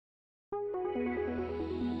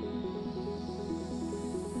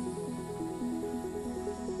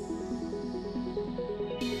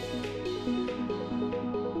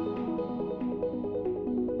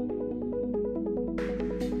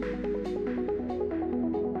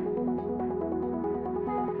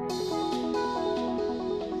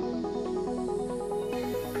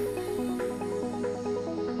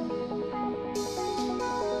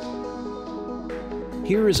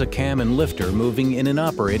Here is a cam and lifter moving in an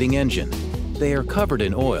operating engine. They are covered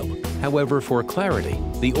in oil. However, for clarity,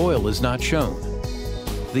 the oil is not shown.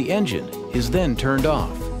 The engine is then turned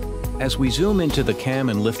off. As we zoom into the cam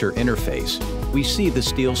and lifter interface, we see the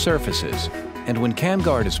steel surfaces, and when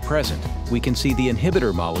CamGuard is present, we can see the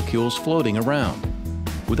inhibitor molecules floating around.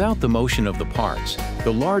 Without the motion of the parts,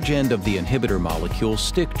 the large end of the inhibitor molecules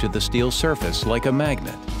stick to the steel surface like a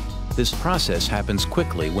magnet. This process happens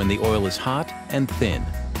quickly when the oil is hot and thin.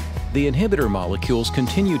 The inhibitor molecules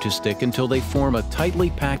continue to stick until they form a tightly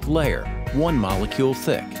packed layer, 1 molecule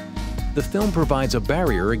thick. The film provides a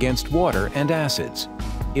barrier against water and acids.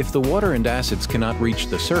 If the water and acids cannot reach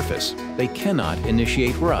the surface, they cannot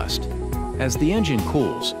initiate rust. As the engine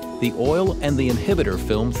cools, the oil and the inhibitor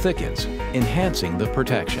film thickens, enhancing the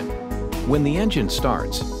protection. When the engine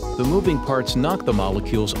starts, the moving parts knock the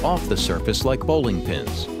molecules off the surface like bowling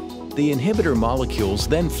pins. The inhibitor molecules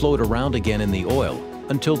then float around again in the oil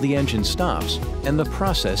until the engine stops and the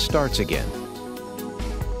process starts again.